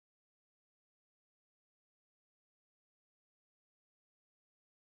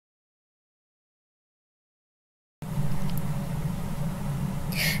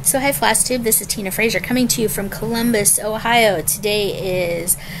So hi Flosstube, this is tlfraseroh coming to you from Columbus, Ohio. Today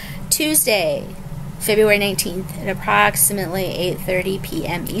is Tuesday, February 19th at approximately 8:30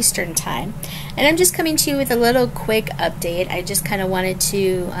 p.m. Eastern Time. And I'm just coming to you with a little quick update. I just kind of wanted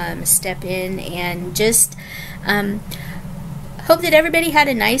to step in and just hope that everybody had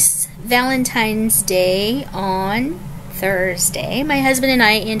a nice Valentine's Day on Thursday. My husband and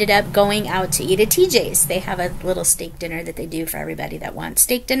I ended up going out to eat at TJ's. They have a little steak dinner that they do for everybody that wants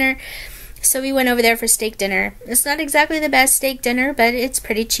steak dinner. So we went over there for steak dinner. It's not exactly the best steak dinner, but it's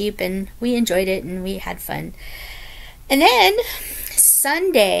pretty cheap and we enjoyed it and we had fun. And then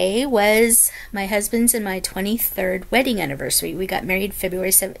Sunday was my husband's and my 23rd wedding anniversary. We got married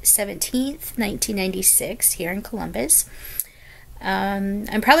February 17th, 1996 here in Columbus.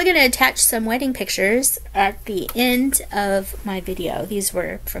 I'm probably going to attach some wedding pictures at the end of my video. These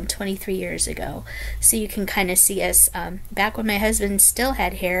were from 23 years ago, so you can kind of see us back when my husband still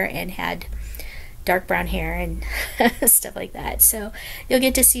had hair and had dark brown hair and stuff like that. So you'll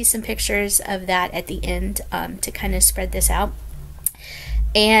get to see some pictures of that at the end to kind of spread this out.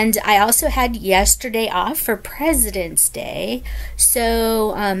 And I also had yesterday off for President's Day,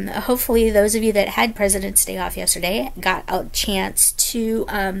 so hopefully those of you that had President's Day off yesterday got a chance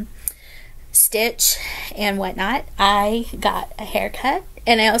to stitch and whatnot. I got a haircut,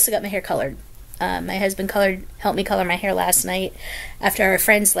 and I also got my hair colored. My husband helped me color my hair last night after our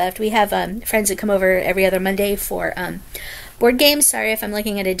friends left. We have friends that come over every other Monday for board games. Sorry if I'm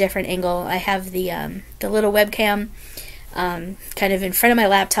looking at a different angle. I have the little webcam kind of in front of my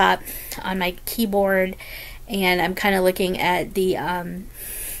laptop on my keyboard, and I'm kind of looking at the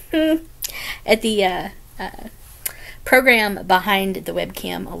program behind the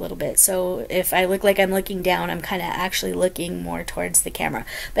webcam a little bit. So if I look like I'm looking down, I'm kind of actually looking more towards the camera.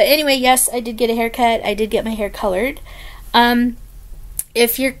 But anyway, yes, I did get a haircut. I did get my hair colored.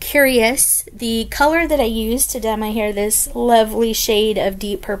 If you're curious, the color that I used to dye my hair, this lovely shade of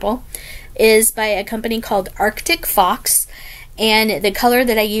deep purple, is by a company called Arctic Fox, and the color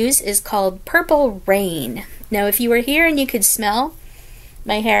that I use is called Purple Rain. Now if you were here and you could smell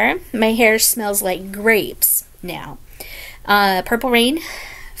my hair smells like grapes now. Purple Rain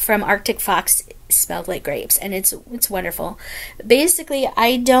from Arctic Fox smelled like grapes, and it's wonderful. Basically,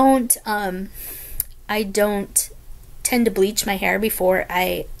 I don't tend to bleach my hair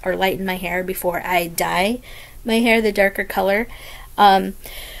or lighten my hair before I dye my hair the darker color.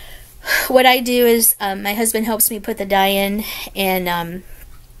 What I do is my husband helps me put the dye in, and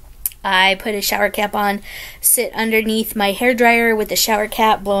I put a shower cap on, sit underneath my hair dryer with the shower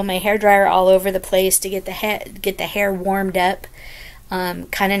cap, blow my hair dryer all over the place to get the hair warmed up.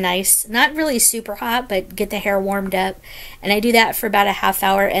 Kind of nice, not really super hot, but get the hair warmed up. And I do that for about a half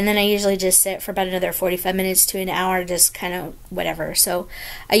hour, and then I usually just sit for about another 45 minutes to an hour, just kind of whatever. So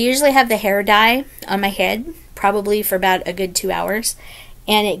I usually have the hair dye on my head probably for about a good 2 hours.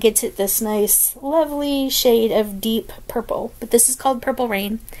 And it gets it this nice, lovely shade of deep purple. But this is called Purple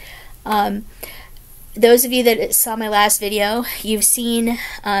Rain. Those of you that saw my last video, you've seen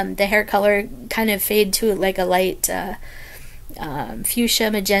the hair color kind of fade to like a light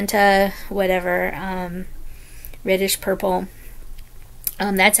fuchsia, magenta, whatever, reddish purple.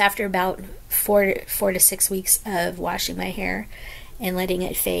 That's after about four to 6 weeks of washing my hair and letting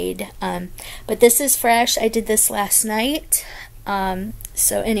it fade. But this is fresh. I did this last night.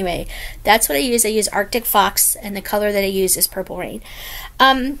 So anyway, that's what I use. I use Arctic Fox, and the color that I use is Purple Rain.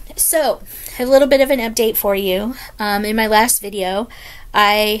 So a little bit of an update for you. In my last video,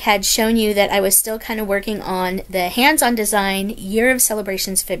 I had shown you that I was still kind of working on the hands-on design Year of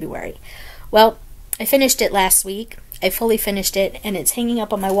Celebrations February. Well, I finished it last week. I fully finished it, and it's hanging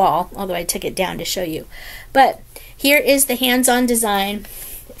up on my wall, although I took it down to show you. But here is the hands-on design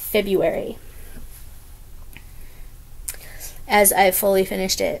February, as I fully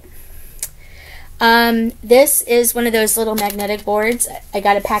finished it. This is one of those little magnetic boards. I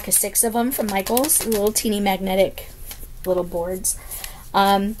got a pack of 6 of them from Michael's, little teeny magnetic little boards.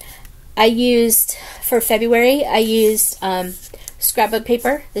 I used, for February, I used scrapbook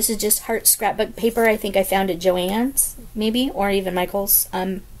paper. This is just heart scrapbook paper. I think I found at Joann's, maybe, or even Michael's.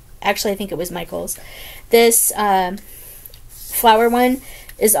 Actually, I think it was Michael's. This flower one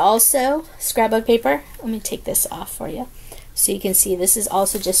is also scrapbook paper. Let me take this off for you, so you can see this is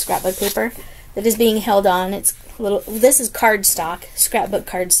also just scrapbook paper that is being held on. It's little. This is cardstock, scrapbook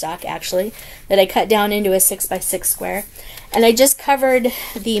cardstock actually, that I cut down into a 6x6 square, and I just covered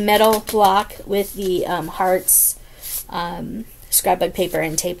the metal block with the hearts scrapbook paper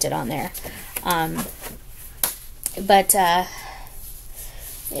and taped it on there.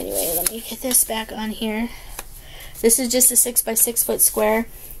 Anyway, let me get this back on here. This is just a 6x6 foot square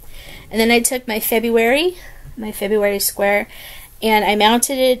And then I took my February square, and I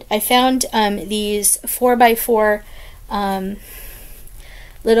mounted it. I found these 4x4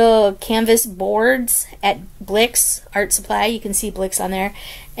 little canvas boards at Blick's Art Supply. You can see Blick's on there.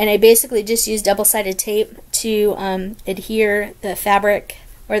 And I basically just used double-sided tape to adhere the fabric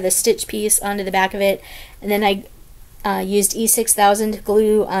or the stitch piece onto the back of it. And then I used E6000 to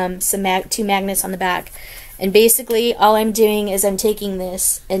glue two magnets on the back. And basically all I'm doing is I'm taking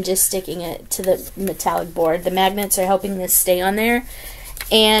this and just sticking it to the metallic board. The magnets are helping this stay on there.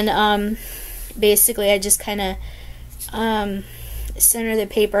 And basically I just kind of center the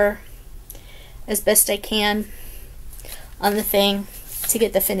paper as best I can on the thing to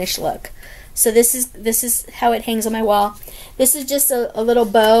get the finished look. So this is how it hangs on my wall. This is just a little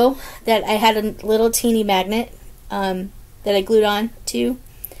bow that I had a little teeny magnet that I glued on to.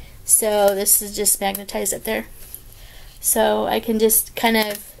 So this is just magnetized up there. So I can just kind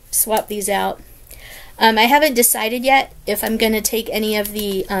of swap these out. I haven't decided yet if I'm going to take any of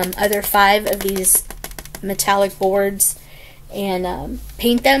the other 5 of these metallic boards and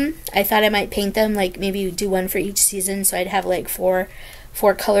paint them. I thought I might paint them, like maybe do one for each season, so I'd have like four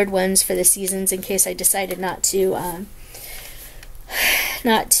colored ones for the seasons in case I decided not to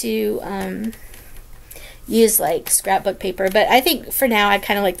use like scrapbook paper. But I think for now I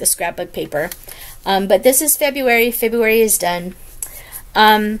kind of like the scrapbook paper. But this is February. February is done.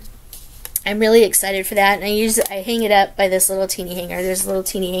 I'm really excited for that, and I hang it up by this little teeny hanger. There's a little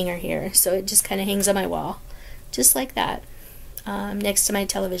teeny hanger here, so it just kind of hangs on my wall, just like that, next to my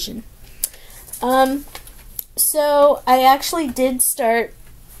television. So I actually did start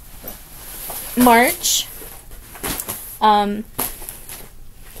March.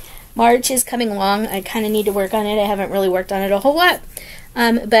 March is coming along. I kind of need to work on it. I haven't really worked on it a whole lot.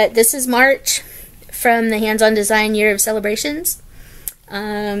 But this is March from the Hands-On Design Year of Celebrations.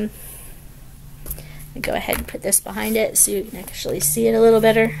 I'll go ahead and put this behind it so you can actually see it a little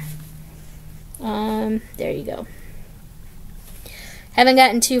better. There you go. Haven't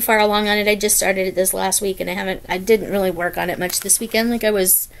gotten too far along on it. I just started it this last week, and I didn't really work on it much this weekend like I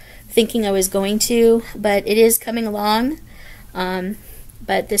was thinking I was going to, but it is coming along.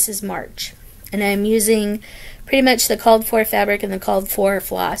 But this is March, and I'm using pretty much the called for fabric and the called for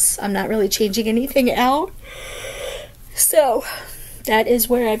floss. I'm not really changing anything out. So that is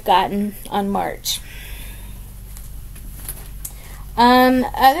where I've gotten on March.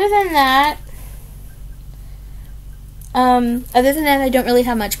 Other than that, I don't really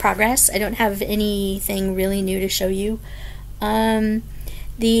have much progress. I don't have anything really new to show you.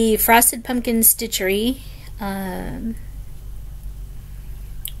 The Frosted Pumpkin Stitchery,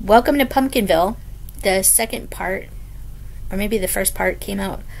 Welcome to Pumpkinville, the second part, or maybe the first part came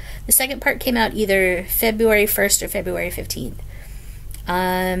out. The second part came out either February 1st or February 15th.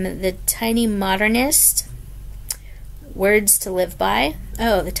 The Tiny Modernist, Words to Live By.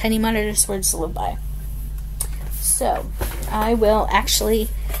 Oh, the Tiny Modernist, Words to Live By. So, I will actually,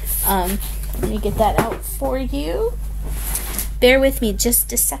 let me get that out for you. Bear with me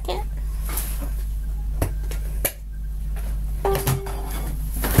just a second.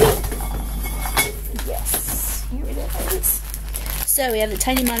 Yes, here it is. So, we have the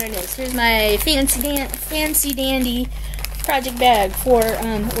Tiny Modernist. Here's my fancy dandy project bag for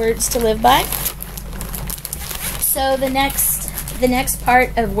Words to Live By. So, the next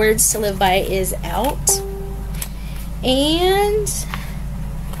part of Words to Live By is out. And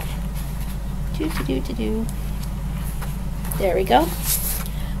there we go.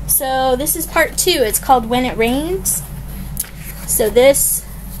 So this is part 2. It's called When It Rains. So this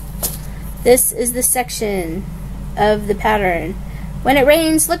is the section of the pattern. When it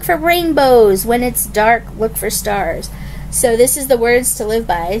rains, look for rainbows. When it's dark, look for stars. So this is the Words to Live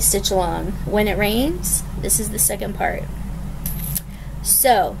By, stitch along. When it rains, this is the second part.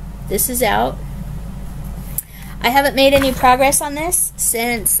 So this is out. I haven't made any progress on this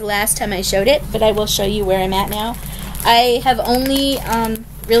since the last time I showed it, but I will show you where I'm at now. I have only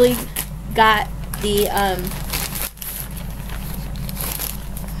really got the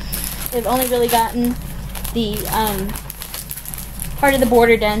I've only really gotten the part of the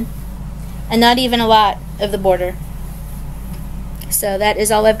border done, and not even a lot of the border. So that is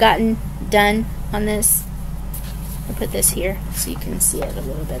all I've gotten done on this. I'll put this here so you can see it a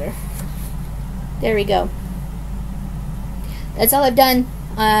little better. There we go. That's all I've done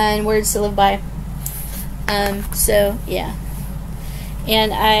on Words to Live By. So yeah,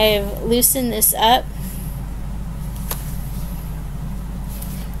 and I've loosened this up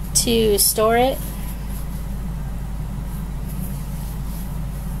to store it.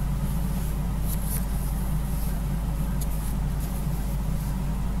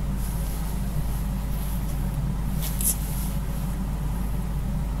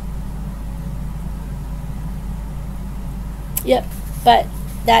 Yep, but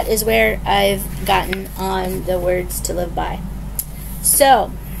that is where I've gotten on the words to live by.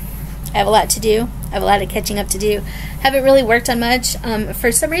 So, I have a lot to do. I have a lot of catching up to do. Haven't really worked on much.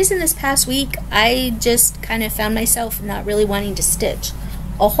 For some reason this past week, I just kind of found myself not really wanting to stitch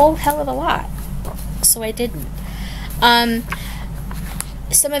a whole hell of a lot. So I didn't.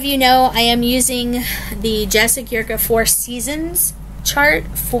 Some of you know I am using the Jessica Yurka 4 Seasons chart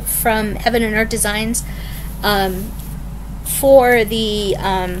from Heaven and Earth Designs for the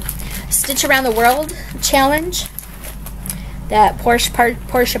Stitch Around the World challenge that Portia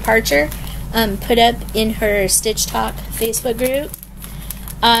Parcher put up in her Stitch Talk Facebook group.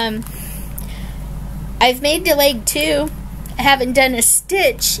 I've made to leg 2. I haven't done a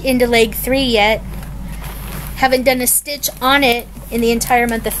stitch into leg 3 yet. Haven't done a stitch on it in the entire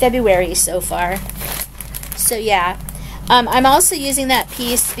month of February so far. So yeah. I'm also using that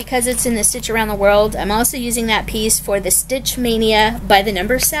piece because it's in the Stitch Around the World. I'm also using that piece for the Stitch Mania by the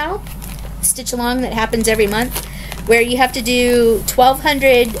Number Sal stitch along that happens every month, where you have to do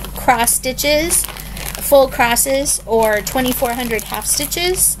 1,200 cross stitches, full crosses, or 2,400 half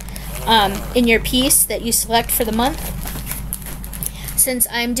stitches in your piece that you select for the month. Since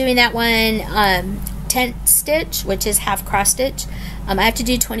I'm doing that one tent stitch, which is half cross stitch, I have to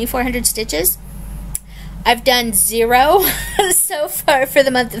do 2,400 stitches. I've done 0 so far for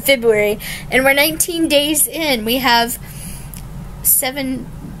the month of February, and we're 19 days in. We have 7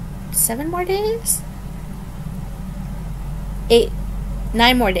 more days?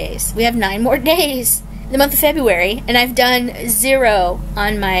 9 more days. We have 9 more days in the month of February, and I've done 0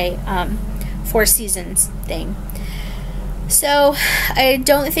 on my 4 Seasons thing. So I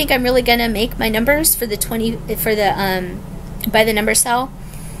don't think I'm really gonna make my numbers for the by the Number Sal,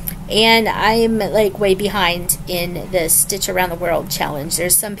 and I'm like way behind in the Stitch Around the World challenge.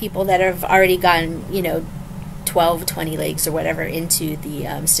 There's some people that have already gone, you know, 12, 20 legs or whatever into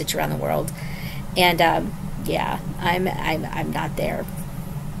the Stitch Around the World, and yeah, I'm not there.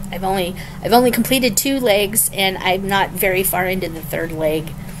 I've only completed 2 legs, and I'm not very far into the 3rd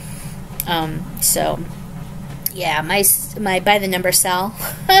leg. So yeah, my by the Number Sal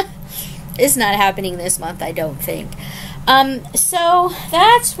is not happening this month, I don't think. So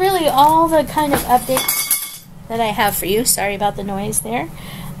that's really all the kind of updates that I have for you. Sorry about the noise there.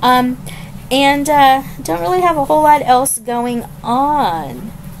 And don't really have a whole lot else going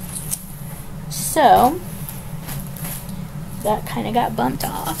on. So that kind of got bumped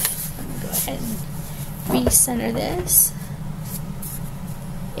off. Let me go ahead and recenter this.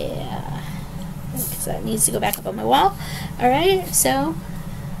 Yeah, because that needs to go back up on my wall. Alright, so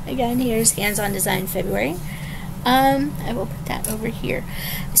again, here's Hands-On Design February. I will put that over here.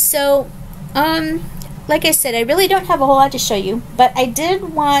 So, like I said, I really don't have a whole lot to show you, but I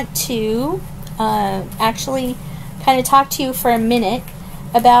did want to actually kind of talk to you for a minute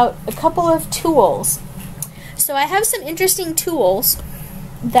about a couple of tools. So I have some interesting tools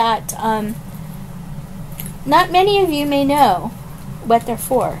that not many of you may know what they're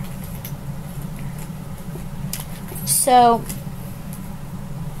for. So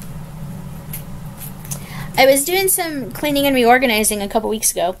I was doing some cleaning and reorganizing a couple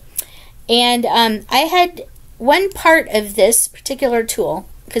weeks ago, and I had one part of this particular tool,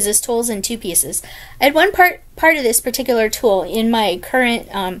 because this tool's in 2 pieces. I had one part of this particular tool in my current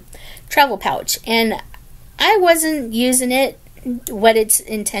travel pouch, and I wasn't using it what it's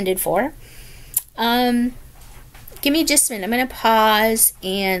intended for. Give me just a minute. I'm going to pause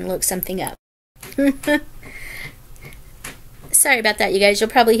and look something up. Sorry about that, you guys. You'll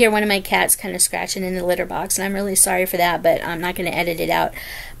probably hear one of my cats kind of scratching in the litter box, and I'm really sorry for that, but I'm not going to edit it out.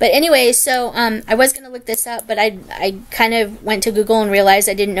 But anyway, so I was going to look this up, but I kind of went to Google and realized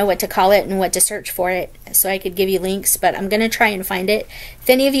I didn't know what to call it and what to search for it, so I could give you links, but I'm going to try and find it. If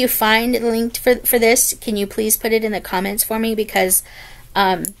any of you find the link for this, can you please put it in the comments for me, because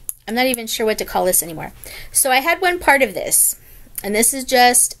I'm not even sure what to call this anymore. So I had one part of this, and this is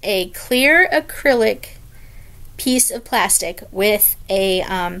just a clear acrylic piece of plastic with a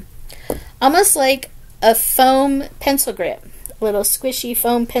almost like a foam pencil grip, a little squishy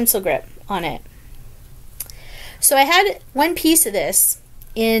foam pencil grip on it. So I had one piece of this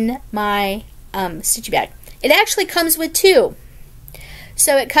in my stitchy bag. It actually comes with 2.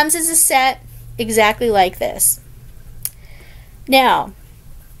 So it comes as a set exactly like this. Now,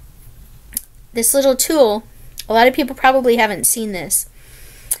 this little tool, a lot of people probably haven't seen this.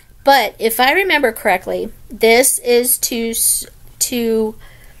 But if I remember correctly, this is to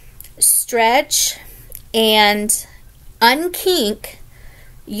stretch and unkink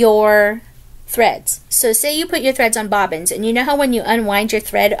your threads. So say you put your threads on bobbins, and you know how when you unwind your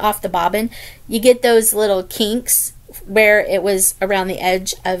thread off the bobbin, you get those little kinks where it was around the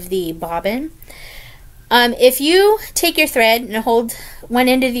edge of the bobbin. If you take your thread and hold one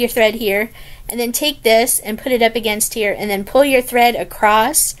end of your thread here, and then take this and put it up against here, and then pull your thread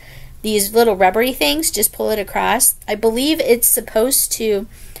across these little rubbery things, just pull it across. I believe it's supposed to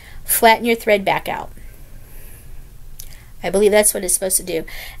flatten your thread back out. I believe that's what it's supposed to do.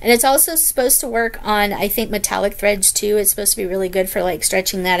 And it's also supposed to work on, I think, metallic threads too. It's supposed to be really good for like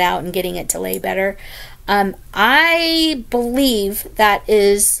stretching that out and getting it to lay better. I believe that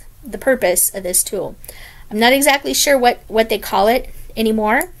is the purpose of this tool. I'm not exactly sure what they call it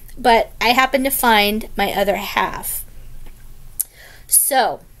anymore, but I happened to find my other half.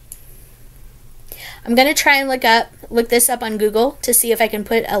 So I'm going to try and look this up on Google to see if I can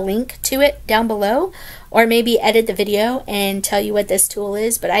put a link to it down below, or maybe edit the video and tell you what this tool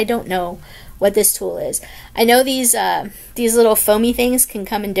is, but I don't know what this tool is. I know these little foamy things can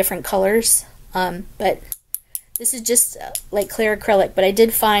come in different colors, but this is just like clear acrylic, but I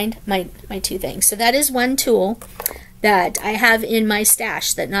did find my two things. So that is one tool that I have in my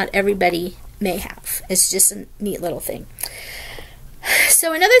stash that not everybody may have. It's just a neat little thing.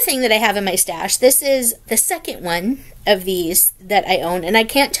 So another thing that I have in my stash, this is the second one of these that I own, and I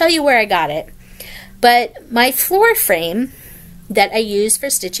can't tell you where I got it, but my floor frame that I use for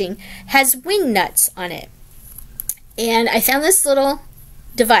stitching has wing nuts on it. And I found this little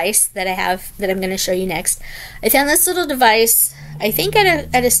device that I have that I'm going to show you next. I found this little device, I think at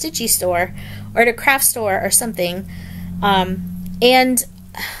a Stitchy store or at a craft store or something, and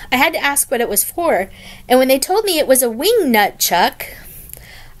I had to ask what it was for, and when they told me it was a wing nut chuck,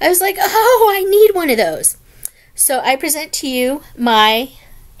 I was like, oh, I need one of those. So I present to you my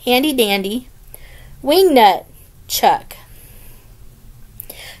handy dandy wing nut chuck.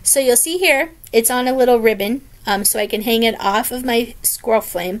 So you'll see here, it's on a little ribbon, so I can hang it off of my squirrel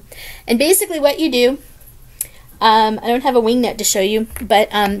flame. And basically what you do, I don't have a wing nut to show you, but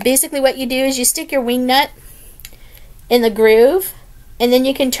basically what you do is you stick your wing nut in the groove, and then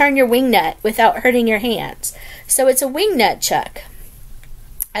you can turn your wing nut without hurting your hands. So it's a wing nut chuck.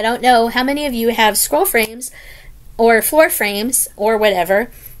 I don't know how many of you have scroll frames or floor frames or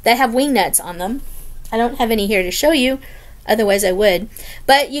whatever that have wing nuts on them. I don't have any here to show you, otherwise I would.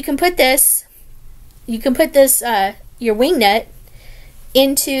 But you can put this, your wing nut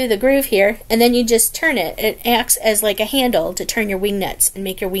into the groove here, and then you just turn it. It acts as like a handle to turn your wing nuts and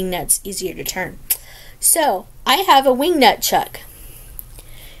make your wing nuts easier to turn. So I have a wing nut chuck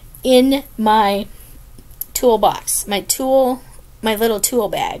in my toolbox, my little tool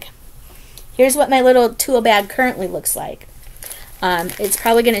bag. Here's what my little tool bag currently looks like. It's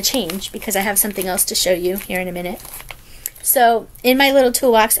probably going to change because I have something else to show you here in a minute. So in my little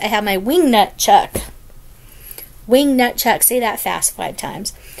toolbox, I have my wing nut chuck. Wing nut chuck. Say that fast 5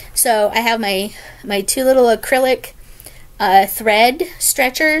 times. So I have my two little acrylic thread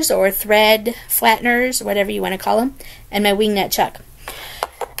stretchers or thread flatteners, whatever you want to call them, and my wing nut chuck.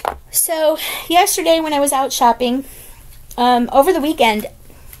 So yesterday when I was out shopping, over the weekend,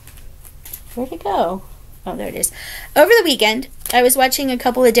 where'd it go? Oh, there it is. Over the weekend, I was watching a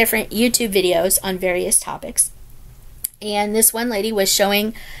couple of different YouTube videos on various topics, and this one lady was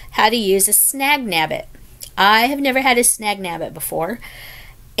showing how to use a Snag Nab It. I have never had a Snag Nab It before,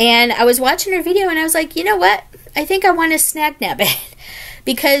 and I was watching her video and I was like, you know what? I think I want a Snag Nab It.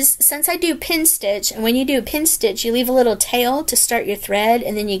 Because since I do pin stitch, and when you do a pin stitch, you leave a little tail to start your thread,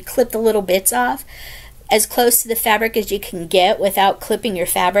 and then you clip the little bits off as close to the fabric as you can get without clipping your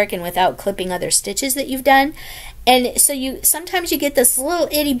fabric and without clipping other stitches that you've done. And so sometimes you get this little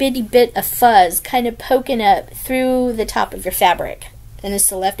itty bitty bit of fuzz kind of poking up through the top of your fabric, and it's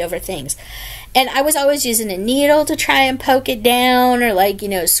the leftover things. And I was always using a needle to try and poke it down, or like, you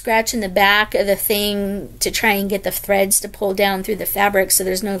know, scratching the back of the thing to try and get the threads to pull down through the fabric so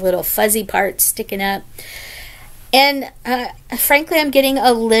there's no little fuzzy parts sticking up. And frankly, I'm getting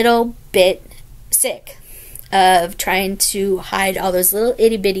a little bit sick of trying to hide all those little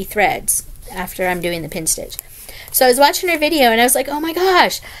itty bitty threads after I'm doing the pin stitch. So I was watching her video and I was like, oh my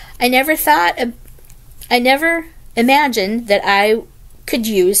gosh, I never imagined that I could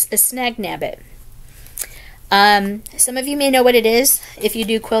use a Snag Nab It. Some of you may know what it is if you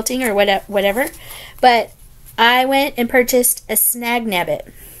do quilting or whatever, but I went and purchased a Snag Nab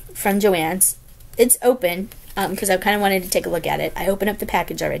It from Joann's. It's open because I kind of wanted to take a look at it. I opened up the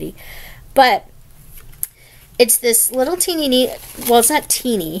package already, but it's this little teeny needle. Well, it's not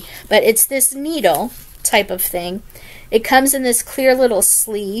teeny, but it's this needle type of thing. It comes in this clear little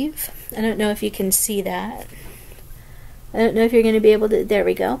sleeve. I don't know if you can see that. I don't know if you're going to be able to. There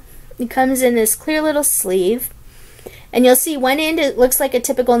we go. It comes in this clear little sleeve, and you'll see one end it looks like a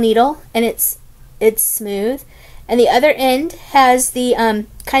typical needle, and it's smooth, and the other end has the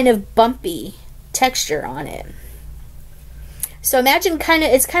kind of bumpy texture on it. So imagine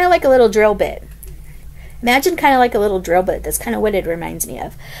it's kind of like a little drill bit. Imagine kind of like a little drill bit. That's kind of what it reminds me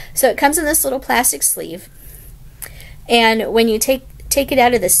of. So it comes in this little plastic sleeve, and when you take it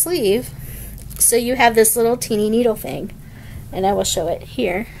out of the sleeve, so you have this little teeny needle thing, and I will show it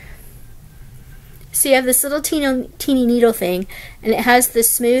here. So you have this little teeny needle thing, and it has the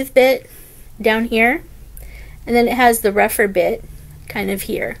smooth bit down here, and then it has the rougher bit kind of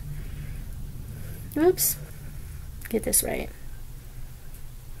here. Oops, get this right.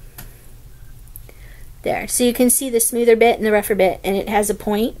 There, so you can see the smoother bit and the rougher bit, and it has a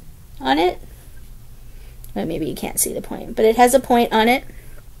point on it. Well, maybe you can't see the point, but it has a point on it.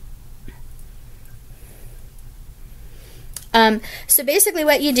 So basically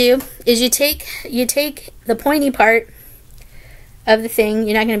what you do is you take the pointy part of the thing.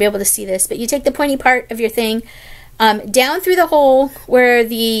 You're not going to be able to see this, but you take the pointy part of your thing down through the hole where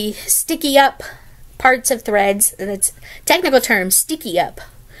the sticky up parts of threads, that's technical term, sticky up.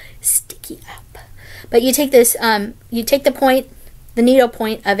 But you take this, you take the point, the needle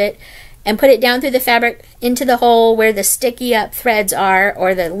point of it, and put it down through the fabric into the hole where the sticky up threads are,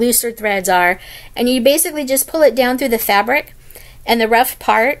 or the looser threads are, and you basically just pull it down through the fabric, and the rough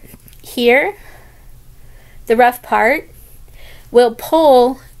part here, the rough part will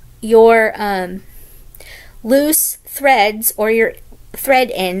pull your loose threads or your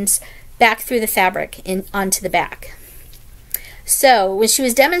thread ends back through the fabric and onto the back. So when she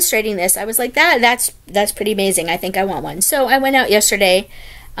was demonstrating this, I was like, that's pretty amazing. I think I want one. So I went out yesterday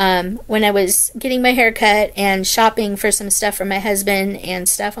when I was getting my hair cut and shopping for some stuff for my husband and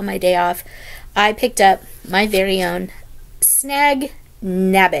stuff on my day off. I picked up my very own Snag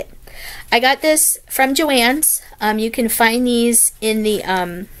Nab It. I got this from Joann's. You can find these in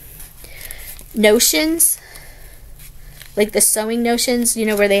the notions, like the sewing notions, you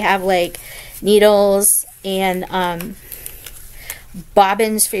know, where they have like needles and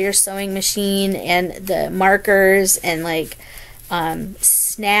bobbins for your sewing machine, and the markers, and like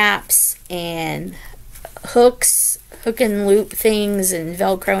snaps and hooks, hook and loop things, and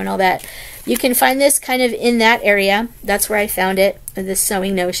Velcro and all that. You can find this kind of in that area. That's where I found it, the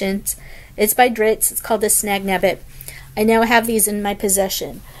sewing notions. It's by Dritz. It's called the Snag Nab It. I now have these in my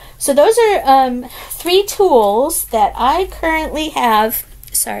possession. So those are 3 tools that I currently have.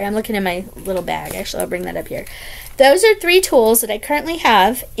 Sorry, I'm looking in my little bag. Actually, I'll bring that up here. Those are 3 tools that I currently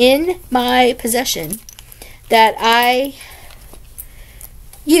have in my possession that I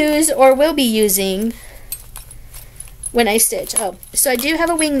use or will be using when I stitch. Oh, so I do have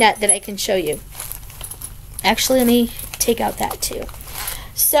a wing nut that I can show you. Actually, let me take out that too.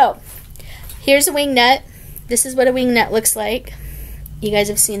 So, here's a wing nut. This is what a wing nut looks like. You guys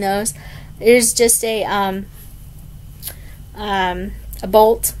have seen those. There's just a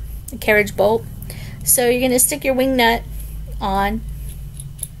bolt, a carriage bolt. So you're going to stick your wing nut on,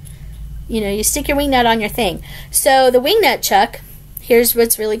 you know, you stick your wing nut on your thing. So the wing nut chuck, here's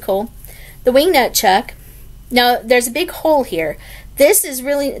what's really cool. The wing nut chuck, now there's a big hole here. This is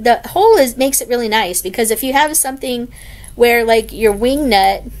really, the hole makes it really nice, because if you have something where like your wing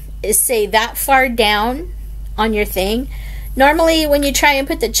nut is, say, that far down on your thing, normally when you try and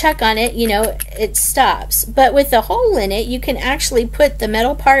put the chuck on it, you know, it stops. But with the hole in it, you can actually put the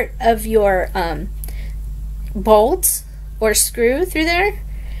metal part of your bolt or screw through there,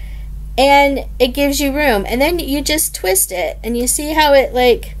 and it gives you room. And then you just twist it, and you see how it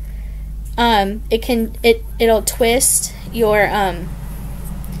like it'll twist your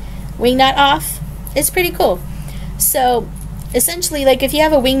wing nut off. It's pretty cool. So essentially, like if you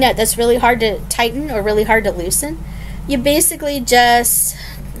have a wing nut that's really hard to tighten or really hard to loosen, you basically just,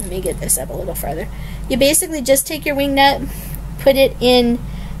 let me get this up a little farther. You basically just take your wing nut, put it in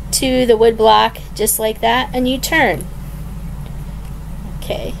to the wood block just like that, and you turn.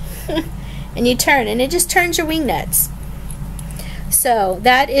 Okay. And you turn, and it just turns your wing nuts. So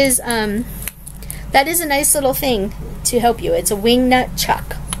that is a nice little thing to help you. It's a wing nut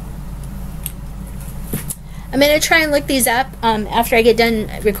chuck. I'm going to try and look these up after I get done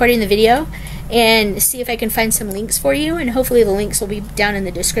recording the video, and see if I can find some links for you, and hopefully the links will be down in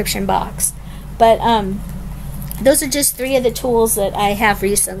the description box. But those are just 3 of the tools that I have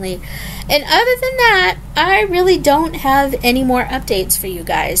recently. And other than that, I really don't have any more updates for you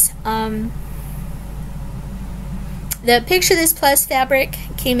guys. The Picture This Plus fabric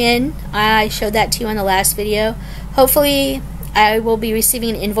came in. I showed that to you on the last video. Hopefully I will be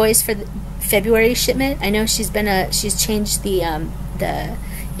receiving an invoice for the February shipment. I know she's changed the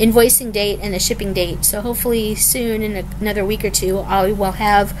invoicing date and the shipping date, so hopefully soon, in another week or 2, I will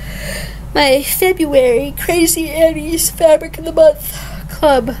have my February Crazy Annie's Fabric of the Month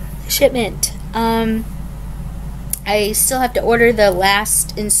Club shipment. I still have to order the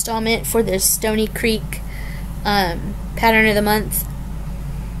last installment for the Stony Creek Pattern of the Month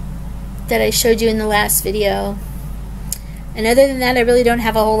that I showed you in the last video. And other than that, I really don't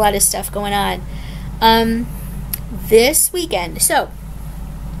have a whole lot of stuff going on this weekend. So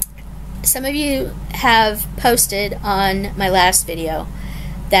some of you have posted on my last video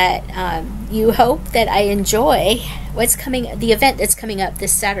that you hope that I enjoy what's coming, the event that's coming up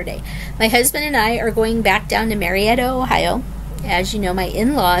this Saturday. My husband and I are going back down to Marietta, Ohio. As you know, my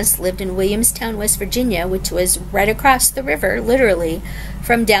in-laws lived in Williamstown, West Virginia, which was right across the river, literally,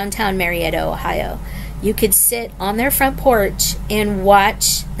 from downtown Marietta, Ohio. You could sit on their front porch and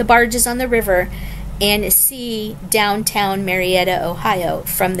watch the barges on the river and see downtown Marietta, Ohio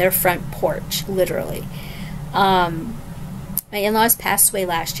from their front porch, literally. My in-laws passed away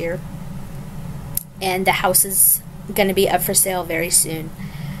last year, and the house is going to be up for sale very soon.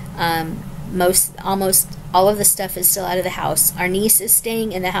 Almost all of the stuff is still out of the house. Our niece is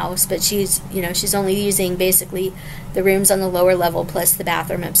staying in the house, but she's only using basically the rooms on the lower level plus the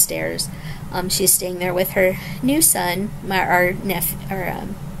bathroom upstairs. She's staying there with her new son, our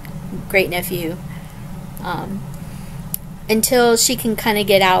great nephew, until she can kind of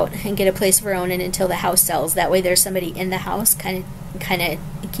get out and get a place of her own, and until the house sells. That way there's somebody in the house kind of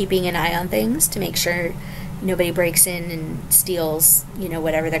keeping an eye on things to make sure nobody breaks in and steals,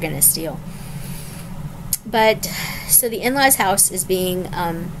 whatever they're going to steal. But so the in-laws house is being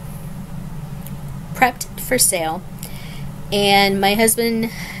prepped for sale, and my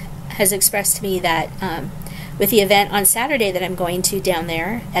husband has expressed to me that with the event on Saturday that I'm going to down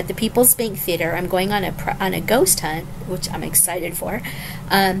there at the People's Bank Theater, I'm going on a ghost hunt, which I'm excited for.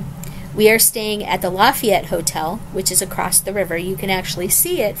 We are staying at the Lafayette Hotel, which is across the river. You can actually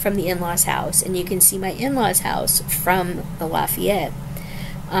see it from the in-laws house, and you can see my in-laws house from the Lafayette.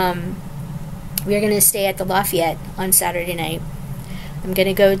 We are going to stay at the Lafayette on Saturday night. I'm going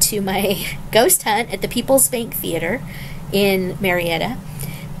to go to my ghost hunt at the People's Bank Theater in Marietta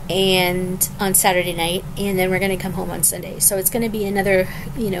and on Saturday night, and then we're going to come home on Sunday. So it's going to be another,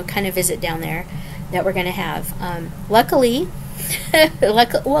 kind of visit down there that we're going to have. Luckily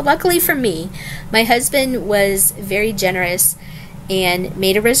for me, my husband was very generous and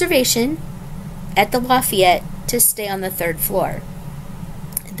made a reservation at the Lafayette to stay on the 3rd floor.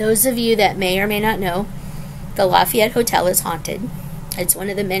 Those of you that may or may not know, the Lafayette Hotel is haunted. It's one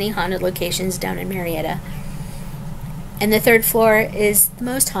of the many haunted locations down in Marietta. And the 3rd floor is the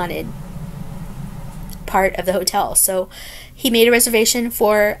most haunted part of the hotel. So he made a reservation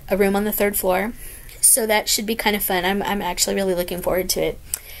for a room on the 3rd floor. So that should be kind of fun. I'm actually really looking forward to it.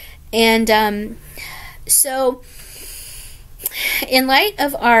 And so in light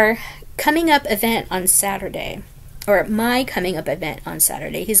of our coming up event on Saturday, or my coming up event on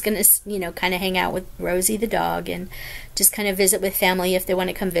Saturday, he's going to, kind of hang out with Rosie the dog and just kind of visit with family if they want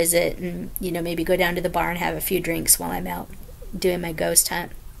to come visit, and, maybe go down to the bar and have a few drinks while I'm out doing my ghost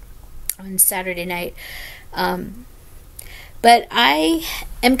hunt on Saturday night. But I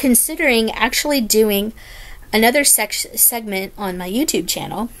am considering actually doing another segment on my YouTube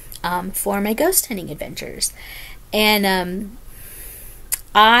channel for my ghost hunting adventures. And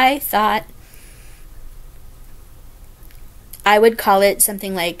I thought I would call it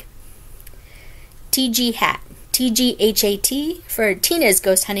something like TGHAT, TGHAT, for Tina's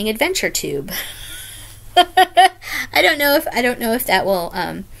Ghost Hunting Adventure Tube. I don't know if that will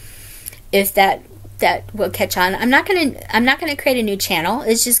that will catch on. I'm not gonna create a new channel.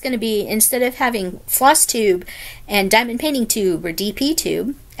 It's just gonna be, instead of having Flosstube and Diamond Painting Tube or DP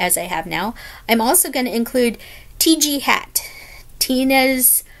Tube as I have now, I'm also gonna include TGHAT,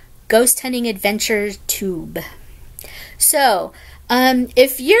 Tina's Ghost Hunting Adventure Tube. So,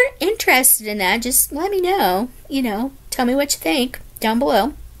 if you're interested in that, just let me know. Tell me what you think down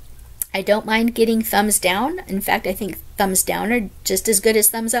below. I don't mind getting thumbs down. In fact, I think thumbs down are just as good as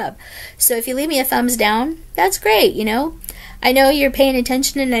thumbs up. So if you leave me a thumbs down, that's great, I know you're paying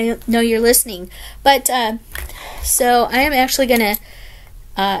attention and I know you're listening. But, so I am actually going to,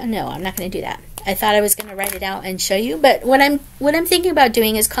 no, I'm not going to do that. I thought I was going to write it out and show you. But what I'm thinking about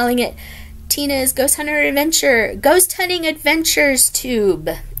doing is calling it Tina's Ghost Hunting Adventures Tube,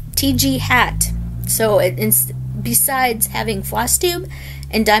 TGHAT. So besides having Flosstube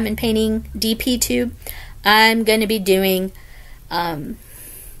and Diamond Painting DP Tube, I'm going to be doing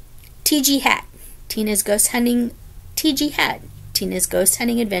TGHAT, Tina's Ghost Hunting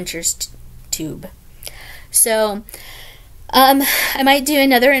Adventures Tube. So I might do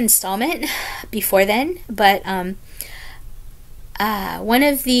another installment before then, but one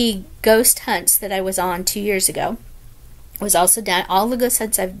of the ghost hunts that I was on 2 years ago was also down. All the ghost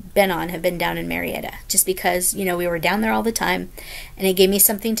hunts I've been on have been down in Marietta, just because, you know, we were down there all the time, and it gave me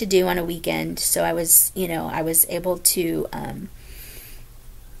something to do on a weekend. So I was, you know, I was able to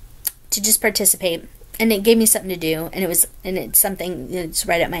just participate, and it gave me something to do, and it's something that's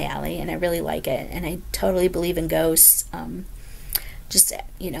right up my alley, and I really like it, and I totally believe in ghosts. Just,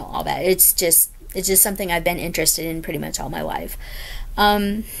 you know, all that. It's just something I've been interested in pretty much all my life.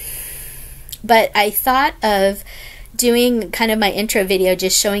 But I thought of doing kind of my intro video,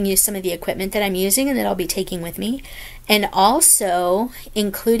 just showing you some of the equipment that I'm using and that I'll be taking with me, and also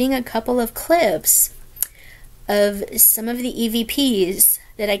including a couple of clips of some of the EVPs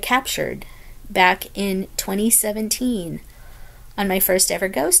that I captured back in 2017 on my first ever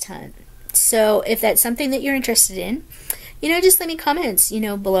ghost hunt. So if that's something that you're interested in, you know, just leave me comments, you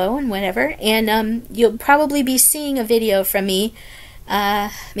know, below and whatever, and you'll probably be seeing a video from me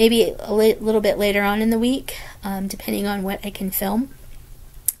maybe a little bit later on in the week, depending on what I can film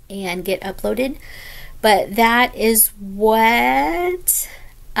and get uploaded. But that is what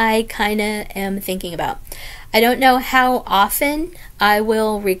I kind of am thinking about. I don't know how often I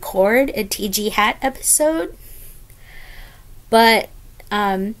will record a TGHAT episode, but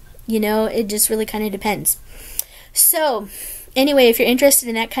you know, it just really kind of depends. So anyway, if you're interested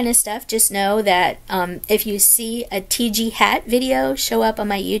in that kind of stuff, just know that if you see a TGHAT video show up on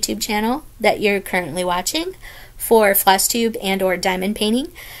my YouTube channel that you're currently watching for Flosstube and or diamond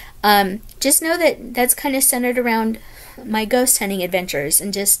painting, just know that that's kind of centered around my ghost hunting adventures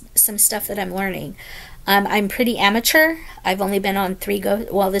and just some stuff that I'm learning. I'm pretty amateur. I've only been on 3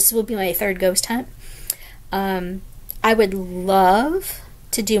 ghost. Well, this will be my 3rd ghost hunt. I would love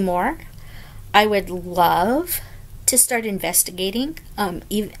to do more. I would love to start investigating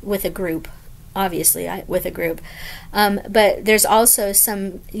even with a group, obviously with a group, but there's also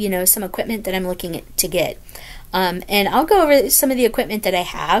some, you know, some equipment that I'm looking to get, and I'll go over some of the equipment that I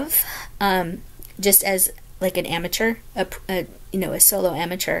have, just as like an amateur, you know, a solo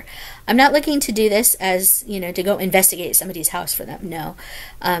amateur. I'm not looking to do this as, you know, to go investigate somebody's house for them, no,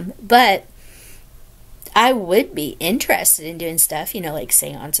 but I would be interested in doing stuff, you know, like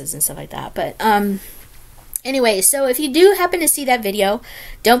seances and stuff like that. But anyway, so if you do happen to see that video,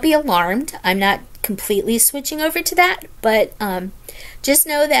 don't be alarmed. I'm not completely switching over to that, but just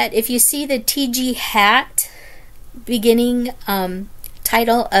know that if you see the TGHAT beginning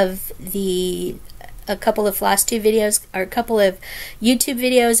title of a couple of Flosstube videos or a couple of YouTube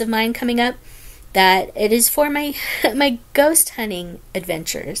videos of mine coming up, that it is for my my ghost hunting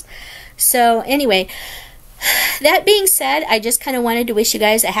adventures. So anyway, that being said, I just kind of wanted to wish you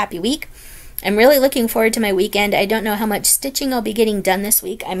guys a happy week. I'm really looking forward to my weekend. I don't know how much stitching I'll be getting done this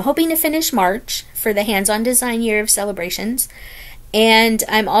week. I'm hoping to finish March for the Hands-On Design Year of Celebrations. And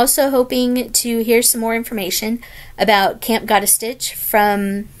I'm also hoping to hear some more information about Camp Gotta Stitch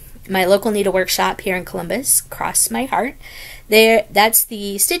from my local needlework shop here in Columbus. Cross my heart. That's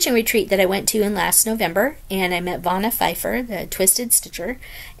the stitching retreat that I went to in last November, and I met Vanna Pfeiffer, the Twisted Stitcher,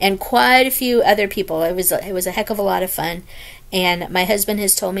 and quite a few other people. It was a heck of a lot of fun, and my husband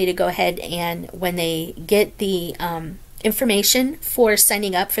has told me to go ahead and when they get the information for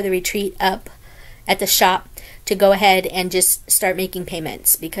signing up for the retreat up at the shop, to go ahead and just start making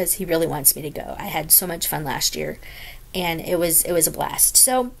payments, because he really wants me to go. I had so much fun last year, and it was a blast.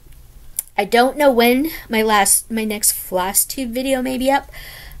 So I don't know when my next Flosstube video may be up.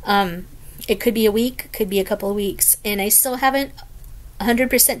 It could be a week, could be a couple of weeks, and I still haven't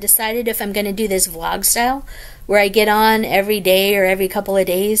 100% decided if I'm going to do this vlog style, where I get on every day or every couple of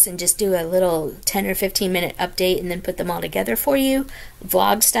days and just do a little 10 or 15 minute update and then put them all together for you,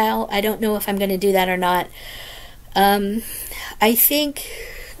 vlog style. I don't know if I'm going to do that or not. I think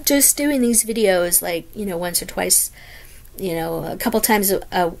just doing these videos, like, you know, once or twice, you know, a couple times,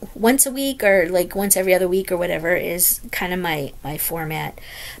 once a week or like once every other week or whatever, is kind of my format.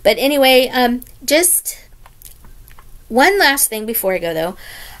 But anyway, just one last thing before I go, though.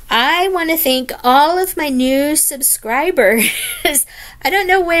 I want to thank all of my new subscribers. I don't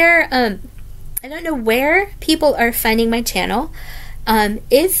know where people are finding my channel.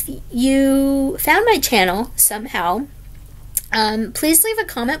 If you found my channel somehow, please leave a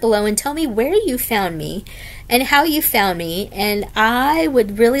comment below and tell me where you found me and how you found me, and I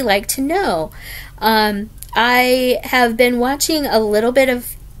would really like to know. I have been watching a little bit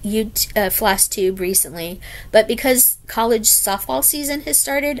of Flosstube recently, but because college softball season has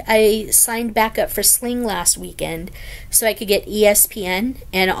started, I signed back up for Sling last weekend so I could get ESPN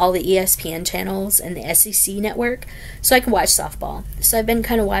and all the ESPN channels and the SEC network so I can watch softball. So I've been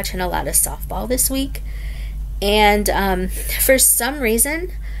kind of watching a lot of softball this week, And for some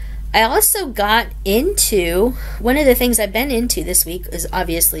reason, I also got into, one of the things I've been into this week is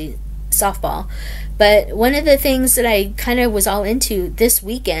obviously softball, but one of the things that I kind of was all into this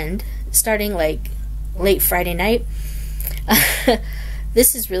weekend, starting like late Friday night,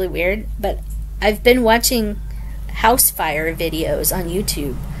 this is really weird, but I've been watching house fire videos on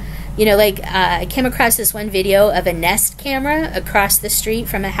YouTube. You know, like I came across this one video of a Nest camera across the street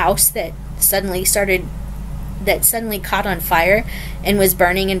from a house that suddenly caught on fire and was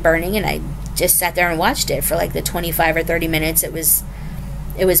burning and burning, and I just sat there and watched it for like the 25 or 30 minutes it was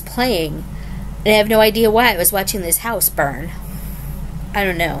playing, and I have no idea why I was watching this house burn. I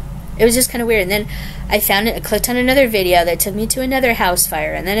don't know. It was just kind of weird. And then I clicked on another video that took me to another house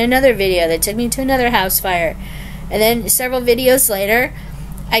fire, and then another video that took me to another house fire, and then several videos later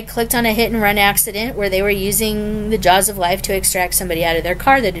I clicked on a hit and run accident where they were using the jaws of life to extract somebody out of their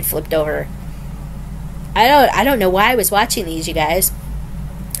car that had flipped over. I don't know why I was watching these, you guys.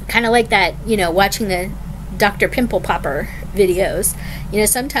 Kind of like that, you know, watching the Dr. Pimple Popper videos. You know,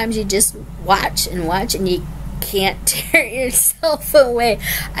 sometimes you just watch and you can't tear yourself away.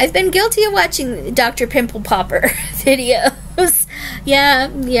 I've been guilty of watching Dr. Pimple Popper videos. Yeah,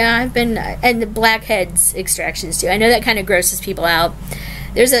 I've been, and the blackheads extractions too. I know that kind of grosses people out.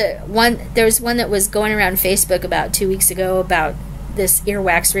 There was one that was going around Facebook about 2 weeks ago about this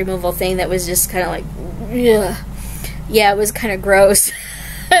earwax removal thing that was just kind of like, ugh. Yeah, it was kind of gross.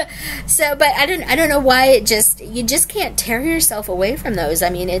 So, but I don't know why you just can't tear yourself away from those. I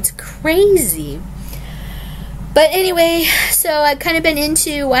mean, it's crazy. But anyway, so I've kind of been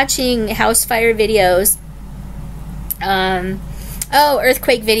into watching house fire videos.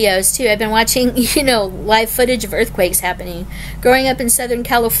 Earthquake videos too. I've been watching, you know, live footage of earthquakes happening. Growing up in Southern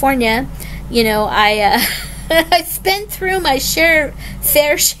California, you know, I've been through my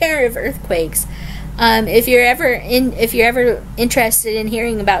fair share of earthquakes. If you're ever interested in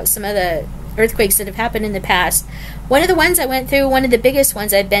hearing about some of the earthquakes that have happened in the past, one of the ones I went through, one of the biggest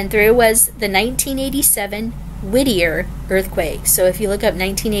ones I've been through, was the 1987 Whittier earthquake. So if you look up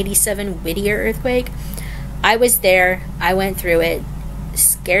 1987 Whittier earthquake, I was there. I went through it.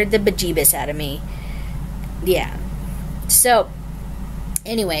 Scared the bejeebus out of me. Yeah. So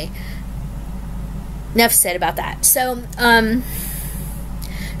anyway, enough said about that. So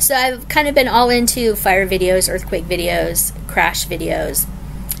so I've kind of been all into fire videos, earthquake videos, crash videos,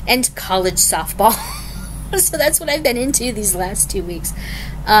 and college softball. So that's what I've been into these last 2 weeks.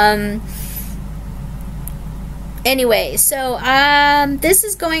 Anyway, so this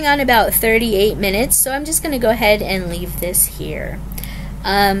is going on about 38 minutes, so I'm just going to go ahead and leave this here.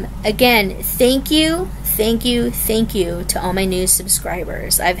 Again, thank you to all my new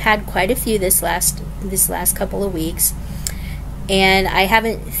subscribers. I've had quite a few this last couple of weeks, and I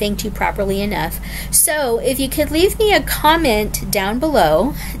haven't thanked you properly enough. So if you could leave me a comment down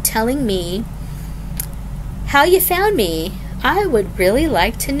below telling me how you found me, I would really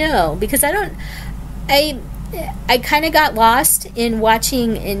like to know, because I kind of got lost in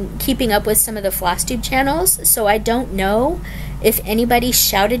watching and keeping up with some of the Flosstube channels, so I don't know if anybody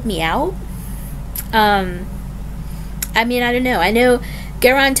shouted me out. I mean, I don't know. I know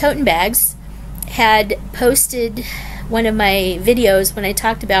Garon Toten Bags had posted one of my videos when I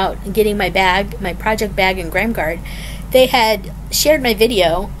talked about getting my project bag and gram guard. They had shared my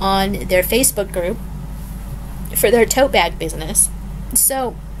video on their Facebook group for their tote bag business.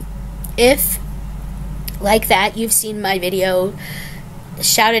 So if, like that, you've seen my video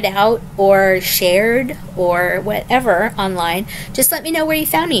shouted out or shared or whatever online, just let me know where you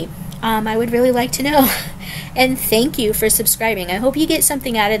found me. I would really like to know. And thank you for subscribing. I hope you get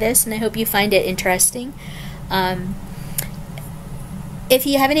something out of this, and I hope you find it interesting. If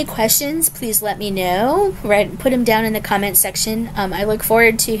you have any questions, please let me know. Put them down in the comment section. I look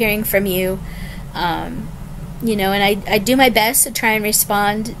forward to hearing from you. You know, and I do my best to try and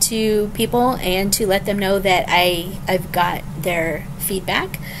respond to people and to let them know that I've got their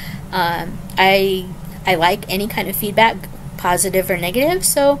feedback. I like any kind of feedback, positive or negative.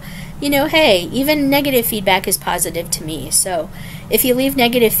 So, you know, hey, even negative feedback is positive to me. So if you leave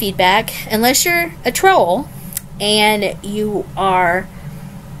negative feedback, unless you're a troll and you are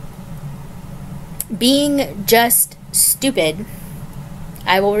being just stupid,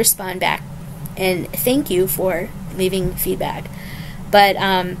 I will respond back. And thank you for leaving feedback. But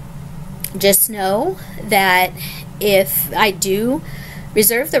just know that if I do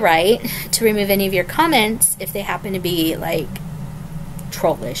reserve the right to remove any of your comments if they happen to be like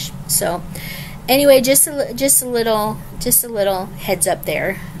trollish. So anyway, just a little heads up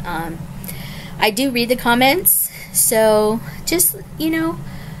there. I do read the comments, so just, you know,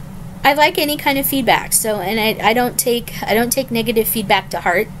 I like any kind of feedback. So, and I don't take negative feedback to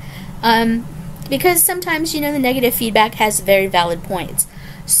heart, because sometimes, you know, the negative feedback has very valid points.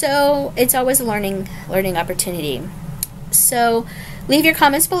 So it's always a learning opportunity. So leave your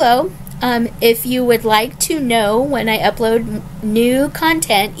comments below. If you would like to know when I upload new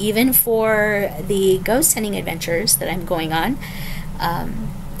content, even for the ghost hunting adventures that I'm going on,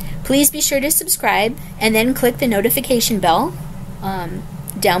 please be sure to subscribe and then click the notification bell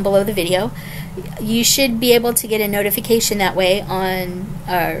down below the video. You should be able to get a notification that way on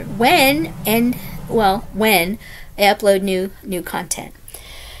when I upload new content.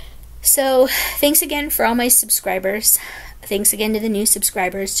 So thanks again for all my subscribers. Thanks again to the new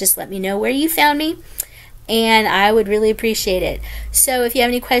subscribers. Just let me know where you found me, and I would really appreciate it. So if you have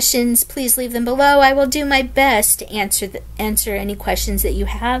any questions, please leave them below. I will do my best to answer any questions that you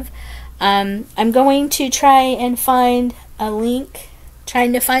have. I'm going to try and find a link,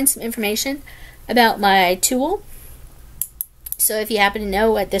 trying to find some information about my tool. So if you happen to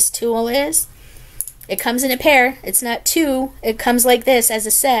know what this tool is, it comes in a pair. It's not two. It comes like this as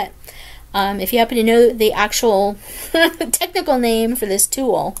a set. If you happen to know the actual technical name for this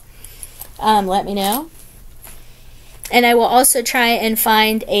tool, let me know. And I will also try and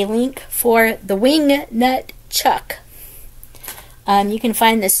find a link for the wing nut chuck. You can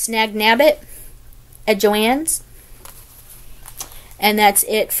find the Snag Nab It at Joann's. And that's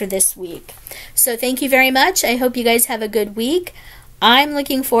it for this week. So thank you very much. I hope you guys have a good week. I'm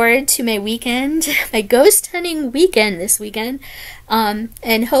looking forward to my weekend, my ghost hunting weekend this weekend.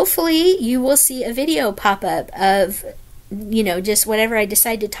 And hopefully you will see a video pop up of, you know, just whatever I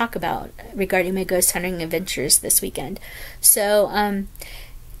decide to talk about regarding my ghost hunting adventures this weekend. So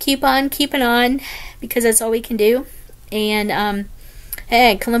keep on keeping on, because that's all we can do. And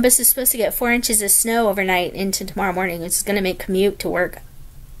hey, Columbus is supposed to get 4 inches of snow overnight into tomorrow morning. It's going to make commute to work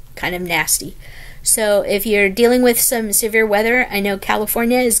kind of nasty. So if you're dealing with some severe weather, I know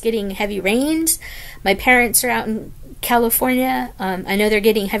California is getting heavy rains. My parents are out in California. I know they're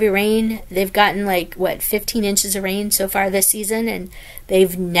getting heavy rain. They've gotten like, what, 15 inches of rain so far this season, and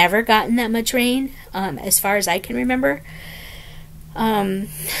they've never gotten that much rain as far as I can remember.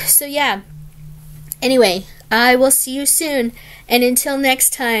 So yeah. Anyway, I will see you soon. And until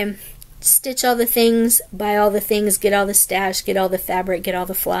next time, stitch all the things, buy all the things, get all the stash, get all the fabric, get all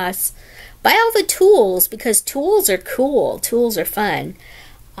the floss. Buy all the tools, because tools are cool. Tools are fun.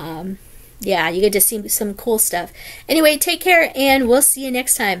 Yeah, you get to see some cool stuff. Anyway, take care, and we'll see you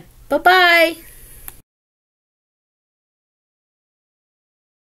next time. Bye-bye.